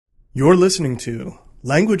You're listening to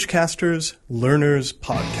LanguageCaster's Learners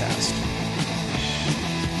Podcast.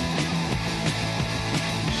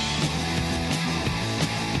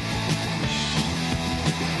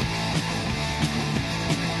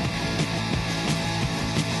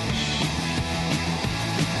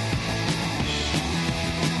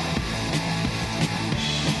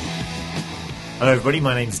 Hello everybody,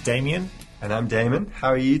 my name's Damien. And I'm Damon. How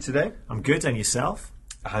are you today? I'm good, and yourself?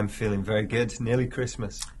 I'm feeling very good. Nearly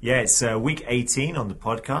Christmas. Yeah, it's week 18 on the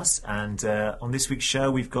podcast, and on this week's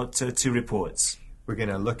show we've got two reports. We're going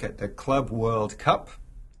to look at the Club World Cup.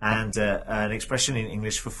 And an expression in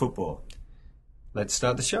English for football. Let's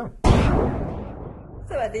start the show.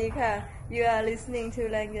 สวัสดีค่ะ You are listening to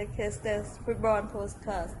LanguageCaster's Football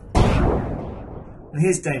Podcast. And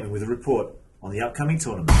here's Damon with a report on the upcoming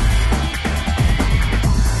tournament.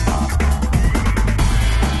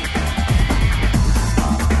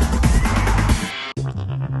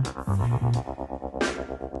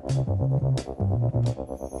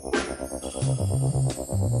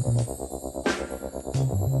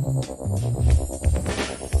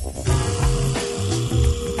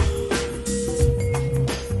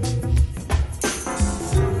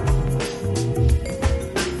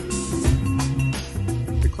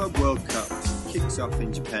 The Club World Cup kicks off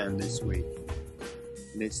in Japan this week.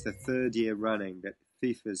 And it's the third year running that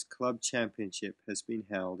FIFA's Club Championship has been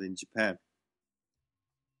held in Japan.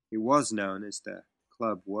 It was known as the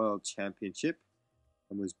Club World Championship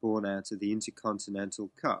and was born out of the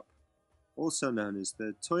Intercontinental Cup, also known as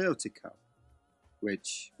the Toyota Cup,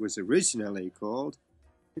 which was originally called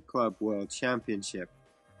the Club World Championship.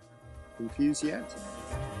 Confused yet?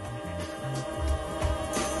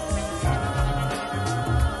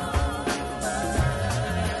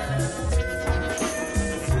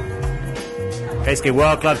 Basically,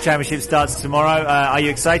 World Club Championship starts tomorrow. Are you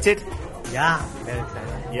excited? Yeah, very excited.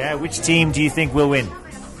 Yeah, which team do you think will win?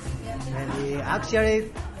 And actually,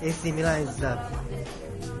 AC Milan is the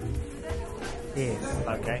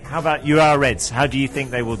Okay, how about UR Reds? How do you think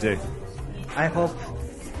they will do? I hope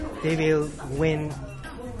they will win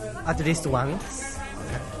at least once.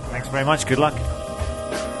 Thanks very much, good luck.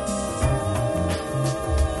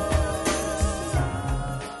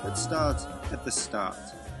 Let's start at the start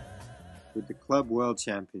with the Club World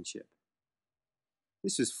Championship.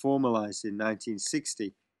 This was formalized in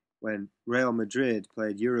 1960 when Real Madrid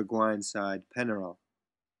played Uruguayan side Peñarol.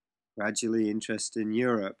 Gradually, interest in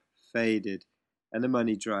Europe faded and the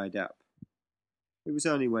money dried up. It was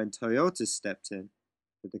only when Toyota stepped in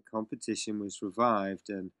that the competition was revived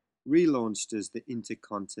and relaunched as the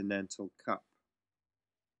Intercontinental Cup.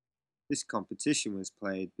 This competition was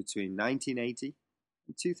played between 1980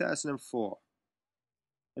 and 2004.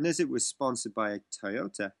 And as it was sponsored by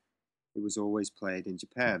Toyota, it was always played in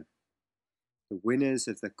Japan. The winners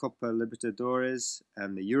of the Copa Libertadores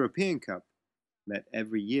and the European Cup met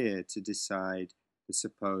every year to decide the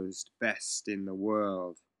supposed best in the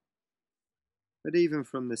world. But even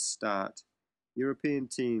from the start, European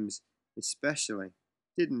teams especially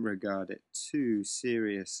didn't regard it too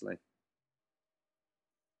seriously.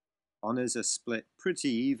 Honours are split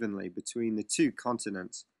pretty evenly between the two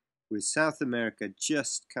continents, with South America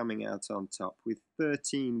just coming out on top with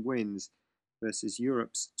 13 wins versus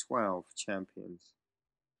Europe's 12 champions.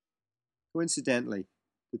 Coincidentally,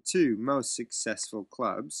 the two most successful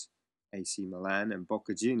clubs, AC Milan and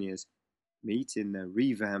Boca Juniors, meet in the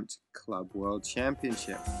revamped Club World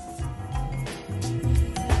Championship.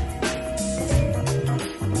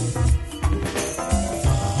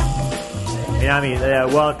 Yeah, I mean, the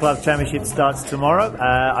World Club Championship starts tomorrow.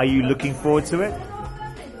 Are you looking forward to it?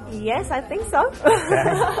 Yes, I think so.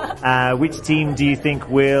 Which team do you think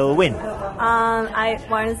will win? I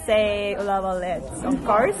want to say Urawa Reds, of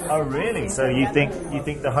course. Oh, really? So you think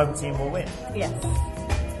the home team will win? Yes.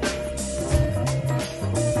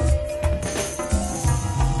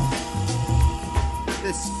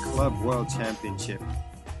 This Club World Championship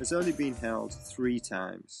has only been held 3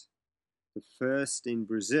 times. The first in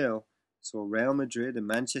Brazil saw Real Madrid and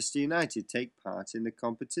Manchester United take part in the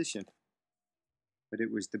competition. But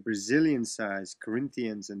it was the Brazilian sides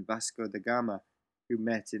Corinthians and Vasco da Gama who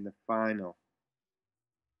met in the final.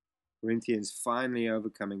 Corinthians finally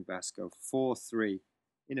overcoming Vasco 4-3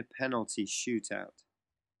 in a penalty shootout.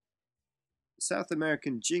 The South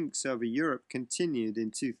American jinx over Europe continued in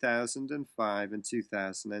 2005 and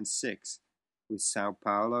 2006, with Sao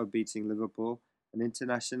Paulo beating Liverpool and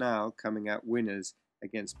Internacional coming out winners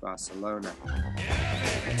against Barcelona.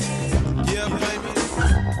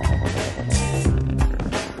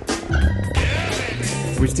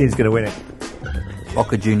 Which team's going to win it?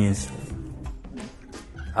 Boca Juniors.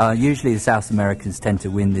 Usually the South Americans tend to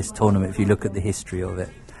win this tournament if you look at the history of it.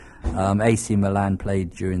 AC Milan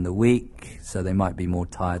played during the week, so they might be more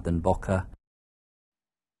tired than Boca.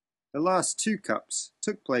 The last 2 cups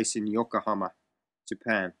took place in Yokohama,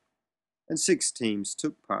 Japan, and 6 teams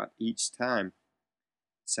took part each time.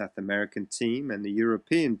 The South American team and the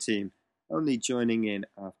European team only joining in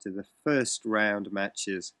after the first round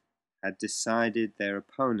matches had decided their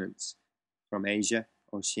opponents from Asia,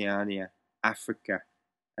 Oceania, Africa,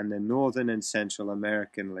 and the Northern and Central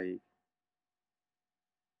American League.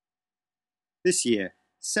 This year,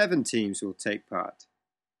 7 teams will take part.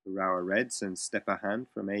 Urawa Reds and Stepahan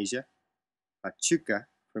from Asia, Pachuca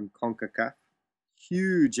from CONCACAF,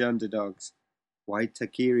 huge underdogs,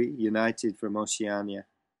 Waitakere United from Oceania,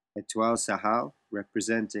 Etoile Sahel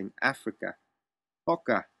representing Africa,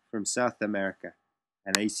 Boca from South America,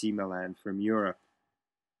 and AC Milan from Europe.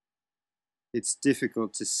 It's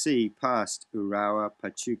difficult to see past Urawa,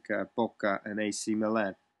 Pachuca, Boca, and AC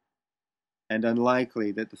Milan, and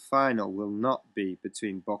unlikely that the final will not be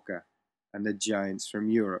between Boca and the giants from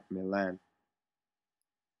Europe, Milan.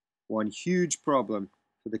 One huge problem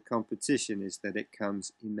for the competition is that it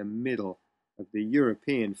comes in the middle of the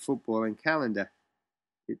European footballing calendar.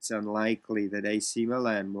 It's unlikely that AC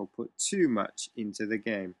Milan will put too much into the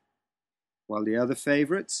game, while the other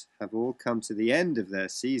favourites have all come to the end of their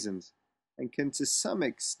seasons and can to some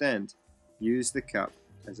extent use the cup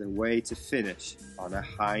as a way to finish on a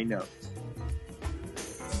high note.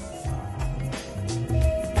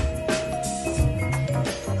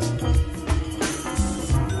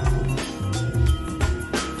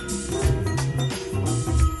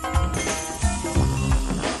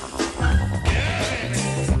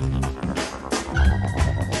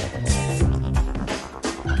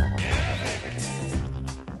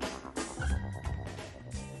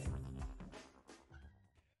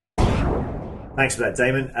 Thanks for that,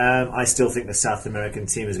 Damon. I still think the South American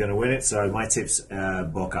team is going to win it, so my tip's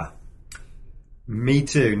Boca. Me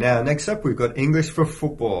too. Now, next up, we've got English for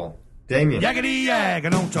football. Damien. Yakety yak,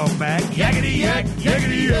 and don't talk back. Yakety yak,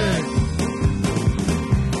 yakety yak.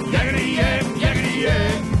 Yakety yak, yakety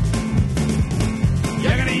yak.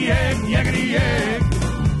 Yakety yak, yakety yak.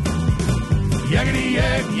 Yakety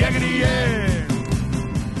yak, yakety yak.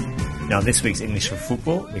 Now, in this week's English for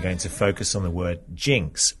Football, we're going to focus on the word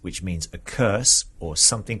jinx, which means a curse or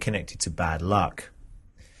something connected to bad luck.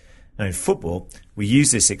 Now, in football, we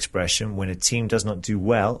use this expression when a team does not do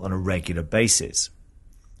well on a regular basis.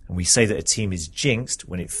 And we say that a team is jinxed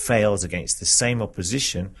when it fails against the same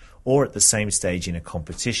opposition or at the same stage in a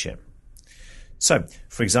competition. So,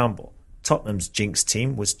 for example, Tottenham's jinx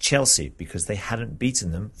team was Chelsea because they hadn't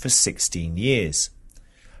beaten them for 16 years.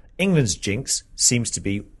 England's jinx seems to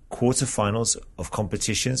be quarter-finals of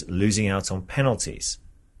competitions losing out on penalties.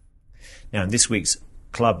 Now, in this week's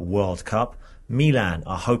Club World Cup, Milan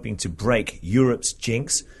are hoping to break Europe's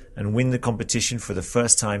jinx and win the competition for the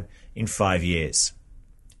first time in 5 years.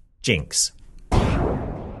 Jinx.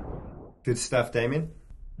 Good stuff, Damien.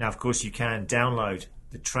 Now, of course, you can download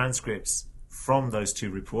the transcripts from those 2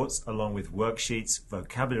 reports along with worksheets,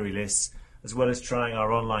 vocabulary lists, as well as trying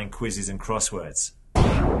our online quizzes and crosswords.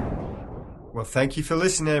 Well, thank you for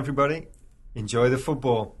listening, everybody. Enjoy the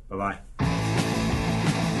football. Bye-bye.